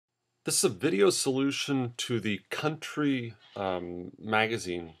This is a video solution to the country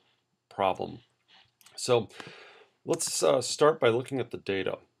magazine problem. So let's start by looking at the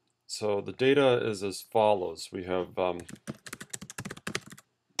data. So the data is as follows.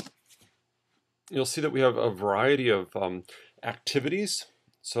 You'll see that we have a variety of activities.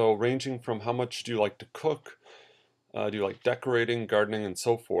 So ranging from how much do you like to cook, do you like decorating, gardening, and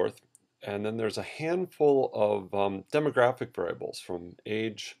so forth. And then there's a handful of demographic variables from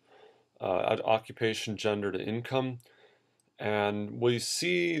age, occupation, gender to income. And we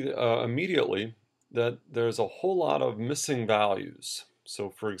see immediately that there's a whole lot of missing values.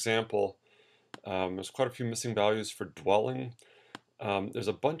 So for example, there's quite a few missing values for dwelling. There's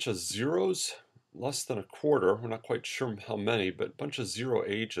a bunch of zeros, less than a quarter. We're not quite sure how many, but a bunch of zero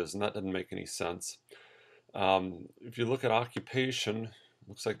ages, and that doesn't make any sense. If you look at occupation,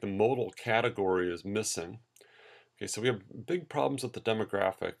 looks like the modal category is missing. Okay, so we have big problems with the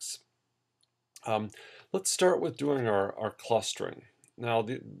demographics. Let's start with doing our clustering. Now,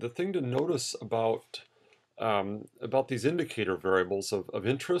 the thing to notice about these indicator variables of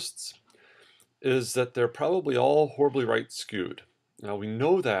interests is that they're probably all horribly right skewed. Now, we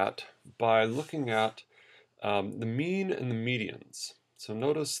know that by looking at the mean and the medians. So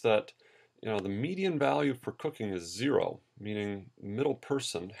notice that the median value for cooking is 0, meaning middle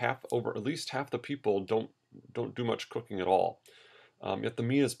person, at least half the people don't do much cooking at all. Yet the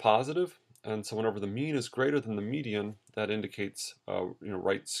mean is positive, and so whenever the mean is greater than the median, that indicates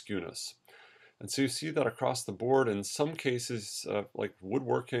right skewness. And so you see that across the board in some cases, like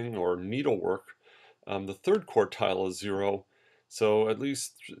woodworking or needlework, the third quartile is 0. So at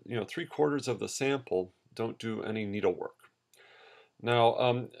least 3/4 of the sample don't do any needlework.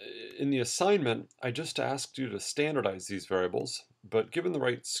 Now, in the assignment, I just asked you to standardize these variables, but given the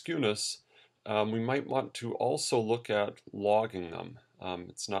right skewness, we might want to also look at logging them.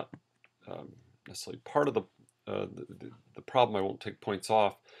 It's not necessarily part of the problem. I won't take points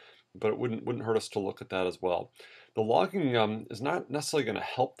off, but it wouldn't hurt us to look at that as well. The logging is not necessarily going to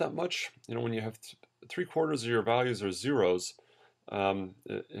help that much. When you have 3/4 of your values are zeros,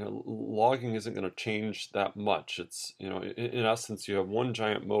 logging isn't going to change that much. It's in essence you have one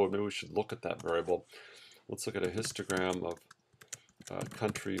giant mode. Maybe we should look at that variable. Let's look at a histogram of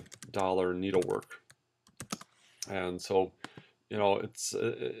country dollar needlework, and so it's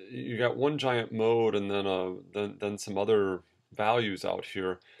you got one giant mode and then some other values out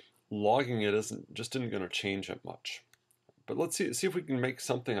here. Logging it isn't going to change it much. But let's see if we can make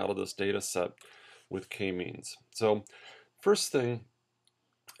something out of this data set with k-means. So first thing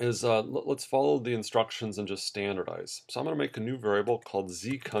is let's follow the instructions and just standardize. So I'm going to make a new variable called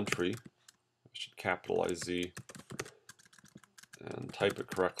z_country. I should capitalize Z and type it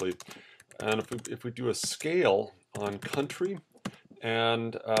correctly. And if we do a scale on country,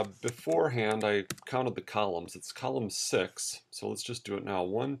 and beforehand I counted the columns. It's column 6, so let's just do it now.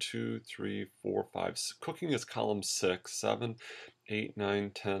 1, 2, 3, 4, 5. Cooking is column 6, 7, 8, 9,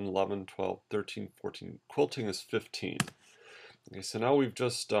 10, 11, 12, 13, 14. Quilting is 15. Okay, so now we've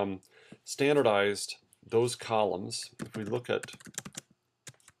just standardized those columns. If we look at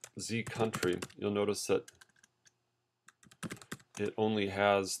z_country, you'll notice that it only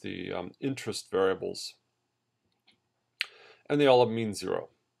has the interest variables, and they all have mean 0.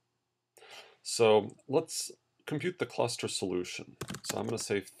 So let's compute the cluster solution. So I'm going to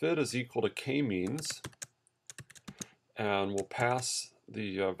say fit is equal to k-means, and we'll pass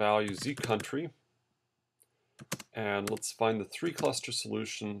the value z_country, and let's find the 3-cluster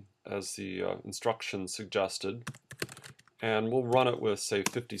solution as the instructions suggested, and we'll run it with, say,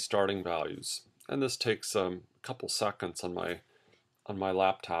 50 starting values. And this takes a couple seconds on my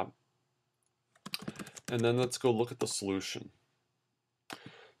laptop. And then let's go look at the solution.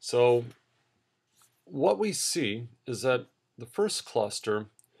 So what we see is that the first cluster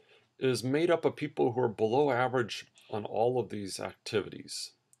is made up of people who are below average on all of these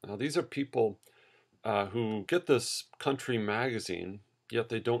activities. Now these are people who get this country magazine, yet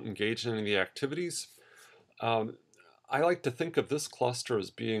they don't engage in any of the activities. I like to think of this cluster as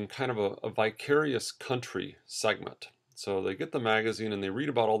being kind of a vicarious country segment. So they get the magazine and they read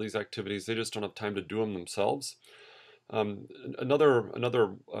about all these activities, they just don't have time to do them themselves. Another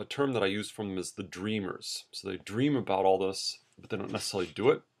term that I use from them is the dreamers. So they dream about all this, but they don't necessarily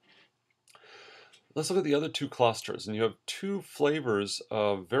do it. Let's look at the other two clusters, and you have two flavors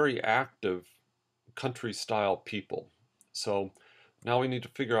of very active country style people. So now we need to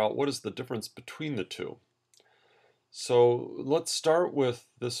figure out what is the difference between the two. So let's start with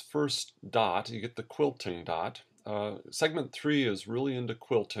this first dot. You get the quilting dot. Segment 3 is really into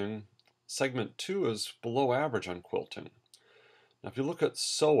quilting. Segment 2 is below average on quilting. Now, if you look at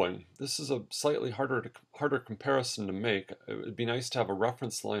sewing, this is a slightly harder comparison to make. It would be nice to have a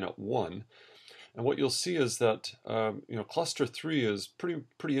reference line at 1. And what you'll see is that cluster 3 is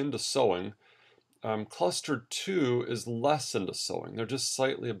pretty into sewing. Cluster 2 is less into sewing. They're just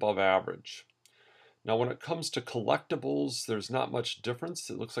slightly above average. Now, when it comes to collectibles, there's not much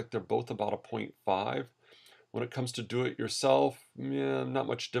difference. It looks like they're both about a 0.5. When it comes to do-it-yourself, not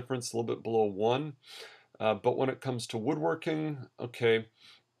much difference, a little bit below 1. But when it comes to woodworking, okay,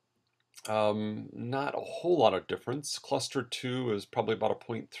 not a whole lot of difference. Cluster 2 is probably about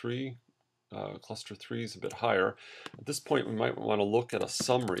a 0.3. Cluster 3 is a bit higher. At this point, we might want to look at a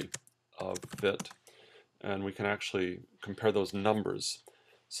summary of fit, and we can actually compare those numbers.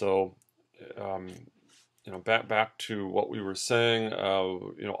 So, back to what we were saying.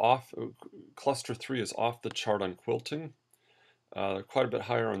 Cluster 3 is off the chart on quilting. Quite a bit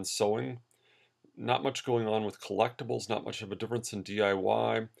higher on sewing. Not much going on with collectibles, not much of a difference in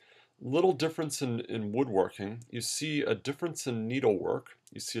DIY. Little difference in woodworking. You see a difference in needlework.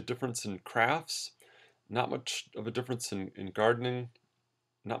 You see a difference in crafts. Not much of a difference in gardening.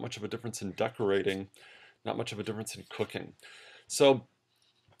 Not much of a difference in decorating. Not much of a difference in cooking. So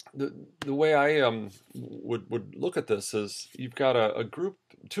the way I would look at this is you've got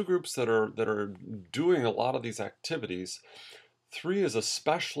two groups that are doing a lot of these activities. 3 is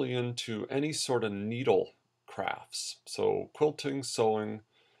especially into any sort of needle crafts, so quilting, sewing,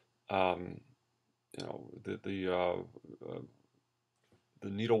 the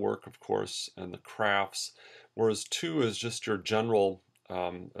needlework, of course, and the crafts. Whereas 2 is just your general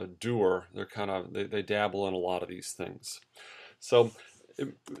doer. They dabble in a lot of these things. So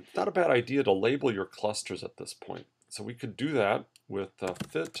it's not a bad idea to label your clusters at this point. So we could do that with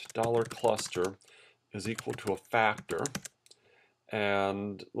fit $cluster is equal to a factor.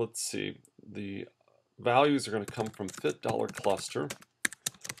 And let's see, the values are going to come from fit $cluster,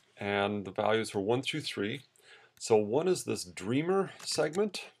 and the values are 1 through 3. So 1 is this dreamer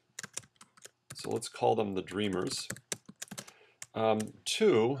segment, so let's call them the dreamers.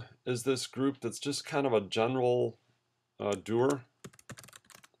 2 is this group that's just kind of a general doer,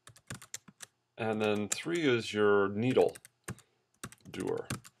 and then 3 is your needle doer.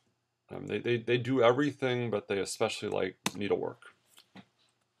 They do everything, but they especially like needlework.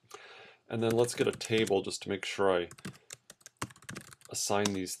 And then let's get a table just to make sure I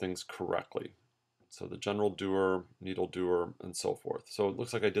assign these things correctly. So the general doer, needle doer, and so forth. So it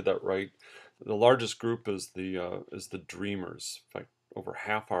looks like I did that right. The largest group is the dreamers. In fact, over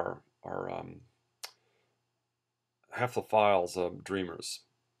half half the files of dreamers.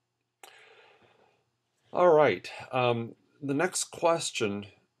 All right. The next question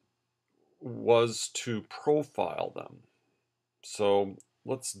was to profile them. So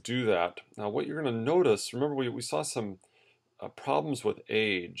let's do that. Now what you're going to notice, remember we saw some problems with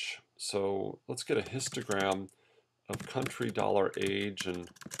age. So let's get a histogram of country $age and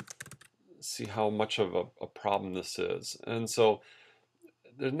see how much of a problem this is. And so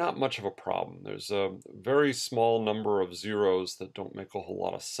there's not much of a problem. There's a very small number of zeros that don't make a whole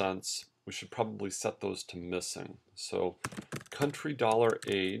lot of sense. We should probably set those to missing. So country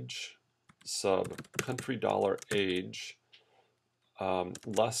 $age sub country $age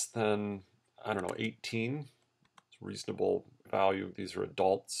less than, I don't know, 18. It's a reasonable value. These are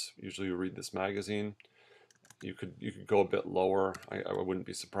adults. Usually you read this magazine. You could go a bit lower. I wouldn't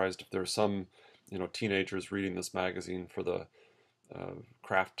be surprised if there are some teenagers reading this magazine for the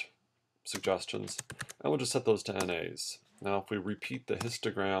craft suggestions. And we'll just set those to NAs. Now if we repeat the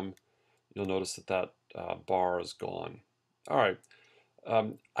histogram, you'll notice that bar is gone. All right.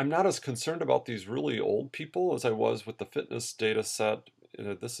 I'm not as concerned about these really old people as I was with the fitness data set.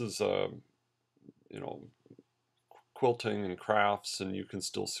 This is quilting and crafts, and you can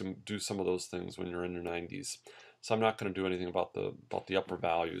still do some of those things when you're in your 90s. So I'm not going to do anything about the upper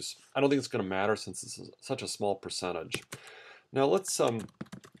values. I don't think it's going to matter since it's such a small percentage. Now let's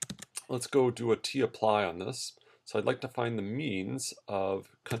go do a t-apply on this. So I'd like to find the means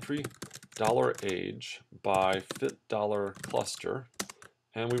of country $age by fit $cluster,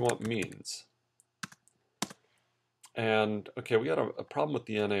 and we want means. And okay, we got a problem with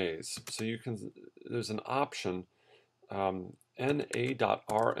the NAs. So there's an option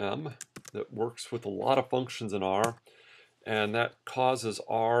na.rm that works with a lot of functions in R, and that causes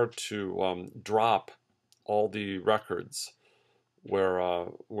R to drop all the records where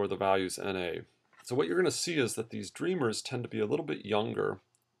the value's NA. So what you're going to see is that these dreamers tend to be a little bit younger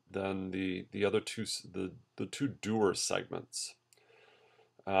than the other two, the two doer segments.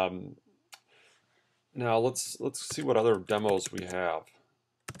 Now let's see what other demos we have.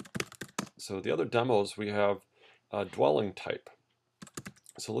 So the other demos we have dwelling type.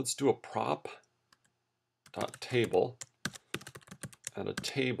 So let's do a prop.table and a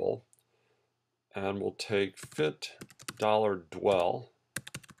table, and we'll take fit $dwell,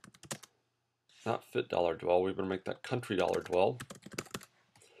 not fit $dwell, we're going to make that country $dwell,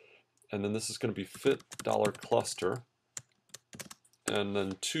 and then this is going to be fit $cluster, and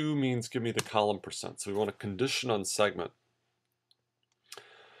then 2 means give me the column percent. So we want a condition on segment.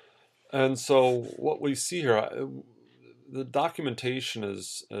 And so what we see here, the documentation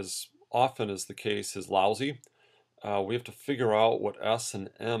is, as often is the case, is lousy. We have to figure out what S and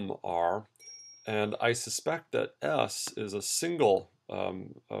M are, and I suspect that S is a single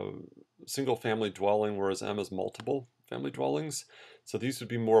family dwelling, whereas M is multiple family dwellings. So these would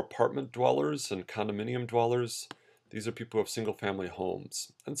be more apartment dwellers and condominium dwellers. These are people who have single family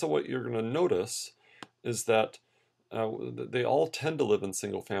homes. And so what you're going to notice is that they all tend to live in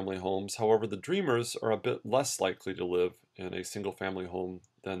single family homes. However, the dreamers are a bit less likely to live in a single family home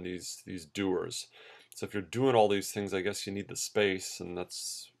than these doers. So if you're doing all these things, I guess you need the space, and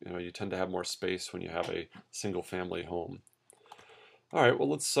that's, you tend to have more space when you have a single family home. All right, well,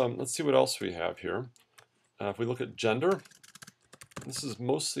 let's see what else we have here. If we look at gender, this is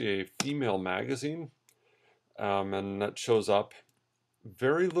mostly a female magazine, and that shows up.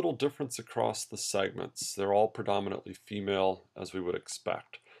 Very little difference across the segments. They're all predominantly female, as we would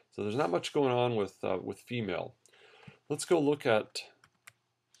expect. So there's not much going on with female. Let's go look at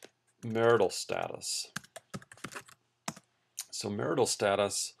marital status. So marital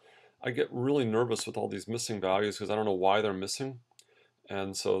status, I get really nervous with all these missing values because I don't know why they're missing.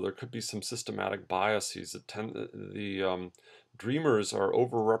 And so there could be some systematic biases that the dreamers are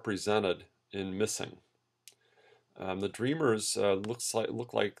overrepresented in missing. The dreamers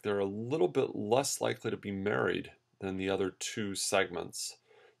look like they're a little bit less likely to be married than the other 2 segments.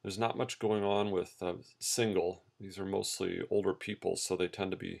 There's not much going on with single. These are mostly older people, so they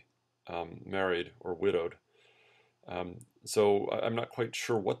tend to be married or widowed. So I'm not quite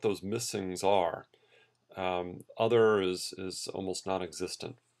sure what those missings are. Other is almost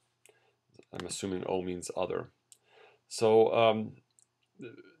non-existent. I'm assuming O means other. So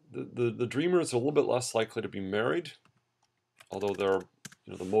the dreamer is a little bit less likely to be married, although they're,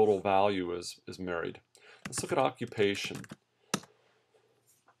 the modal value is married. Let's look at occupation.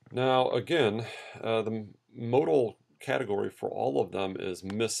 Now again, the modal category for all of them is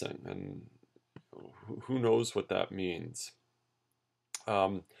missing, and who knows what that means.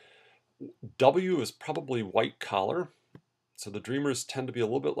 W is probably white collar, so the dreamers tend to be a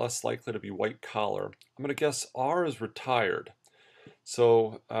little bit less likely to be white collar. I'm going to guess R is retired.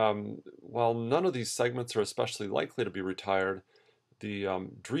 So while none of these segments are especially likely to be retired, the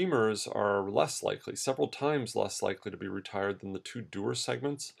dreamers are less likely, several times less likely to be retired than the 2 doer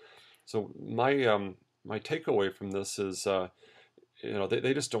segments. So my takeaway from this is,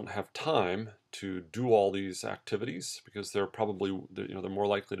 they just don't have time to do all these activities because they're probably, they're more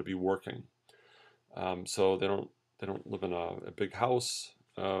likely to be working. So they don't live in a big house,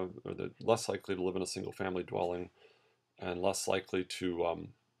 or they're less likely to live in a single family dwelling, and less likely to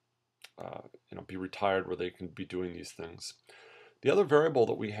be retired where they can be doing these things. The other variable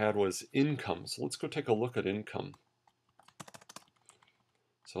that we had was income. So let's go take a look at income.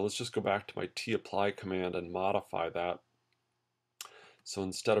 So let's just go back to my tapply command and modify that. So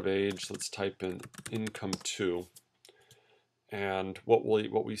instead of age, let's type in income 2. And what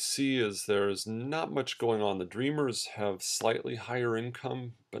we see is there's not much going on. The dreamers have slightly higher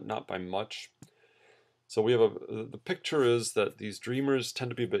income, but not by much. So we have the picture is that these dreamers tend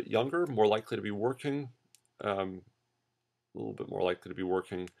to be a bit younger, more likely to be working, a little bit more likely to be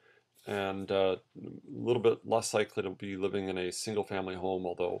working, and a little bit less likely to be living in a single family home,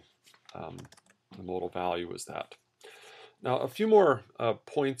 although the modal value is that. Now a few more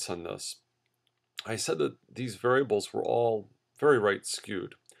points on this. I said that these variables were all very right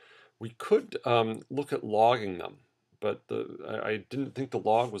skewed. We could look at logging them, but I didn't think the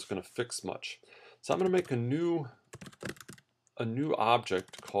log was going to fix much. So I'm going to make a new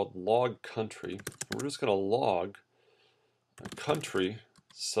object called log country. We're just going to log country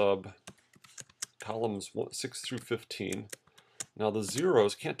sub columns 6 through 15. Now the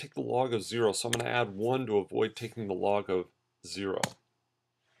zeros can't take the log of 0, so I'm going to add 1 to avoid taking the log of 0.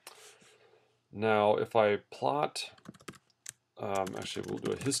 Now if I plot, actually we'll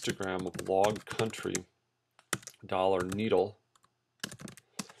do a histogram of log country $needle.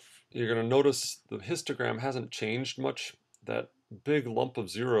 You're going to notice the histogram hasn't changed much. That big lump of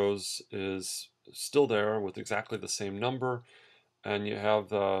zeros is still there with exactly the same number, and you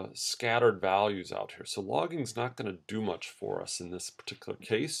have scattered values out here. So logging's not going to do much for us in this particular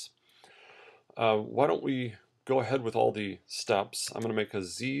case. Why don't we go ahead with all the steps. I'm going to make a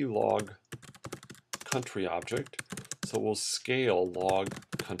zlog country object. So we'll scale log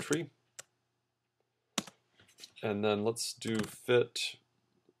country. And then let's do fit.log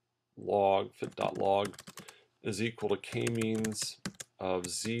is equal to k-means of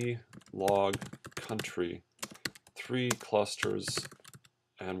z log country, 3 clusters,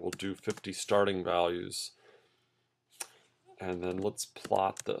 and we'll do 50 starting values. And then let's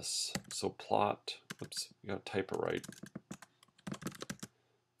plot this. So plot, oops, you gotta type it right,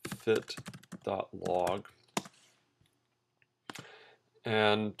 fit.log.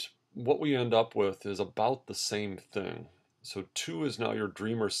 And what we end up with is about the same thing. So 2 is now your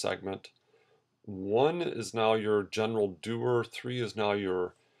dreamer segment, 1 is now your general doer, 3 is now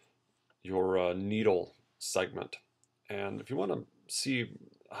your needle segment. And if you want to see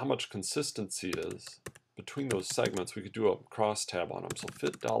how much consistency is between those segments, we could do a crosstab on them. So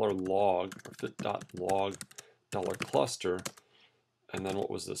fit$log or fit.log $cluster, and then what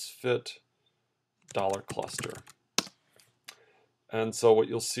was this? fit$cluster. And so what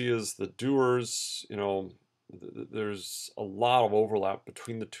you'll see is the doers, there's a lot of overlap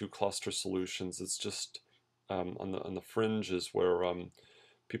between the 2 cluster solutions. It's just on the fringe is where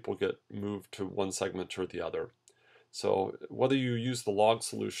people get moved to one segment or the other. So whether you use the log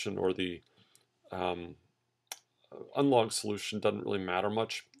solution or the unlog solution doesn't really matter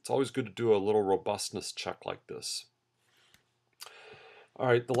much. It's always good to do a little robustness check like this. All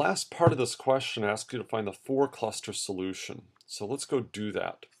right, the last part of this question asks you to find the 4 cluster solution. So let's go do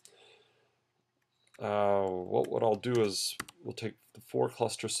that. What I'll do is we'll take the 4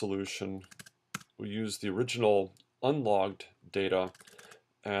 cluster solution, we'll use the original unlogged data,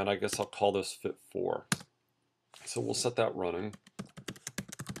 and I guess I'll call this fit4. So we'll set that running,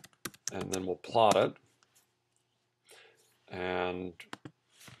 and then we'll plot it. And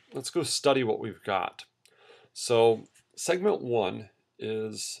let's go study what we've got. So segment 1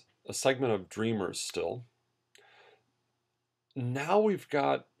 is a segment of dreamers still. Now we've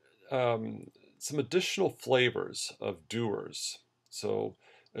got some additional flavors of doers. So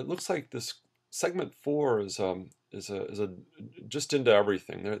it looks like this segment 4 is just into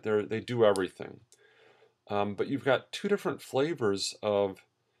everything. They do everything. But you've got 2 different flavors of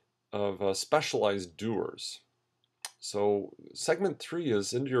specialized doers. So segment 3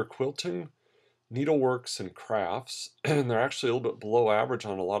 is into your quilting, needleworks, and crafts, and they're actually a little bit below average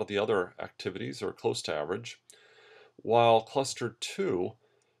on a lot of the other activities, or close to average. While cluster 2,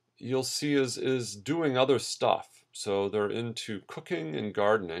 you'll see is doing other stuff. So they're into cooking and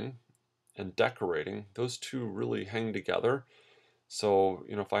gardening and decorating. Those 2 really hang together. So,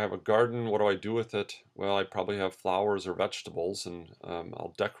 if I have a garden, what do I do with it? Well, I probably have flowers or vegetables, and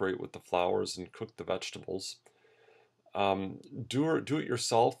I'll decorate with the flowers and cook the vegetables. Do it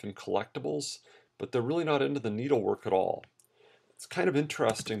yourself and collectibles, but they're really not into the needlework at all. It's kind of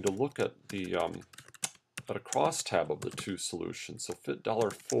interesting to look at the at a crosstab of the 2 solutions. So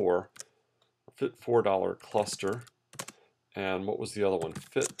fit$4, fit$4 cluster, and what was the other one?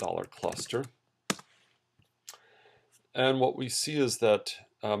 fit$cluster. And what we see is that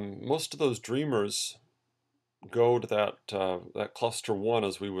most of those dreamers go to that cluster 1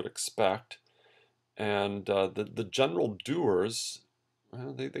 as we would expect, and the general doers,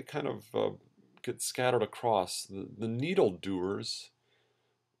 well, they kind of get scattered across. The needle doers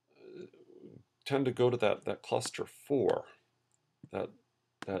tend to go to that cluster 4, that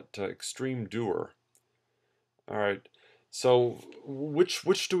extreme doer. All right, so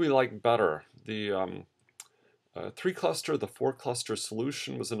which do we like better? The 3 cluster, the 4 cluster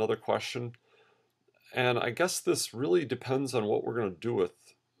solution was another question, and I guess this really depends on what we're going to do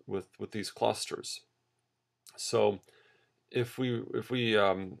with these clusters. So if we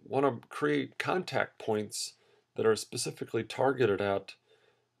want to create contact points that are specifically targeted at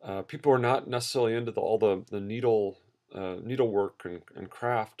people who are not necessarily into all the needlework and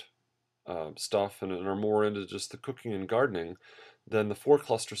craft stuff, and are more into just the cooking and gardening, then the 4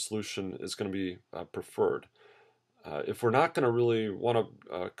 cluster solution is going to be preferred. If we're not going to really want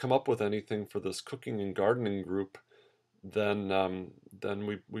to come up with anything for this cooking and gardening group, then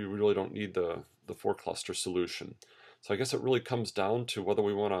we really don't need the 4 cluster solution. So I guess it really comes down to whether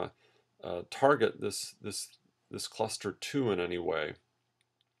we want to target this cluster 2 in any way.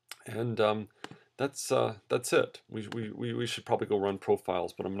 And that's it. We should probably go run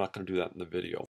profiles, but I'm not going to do that in the video.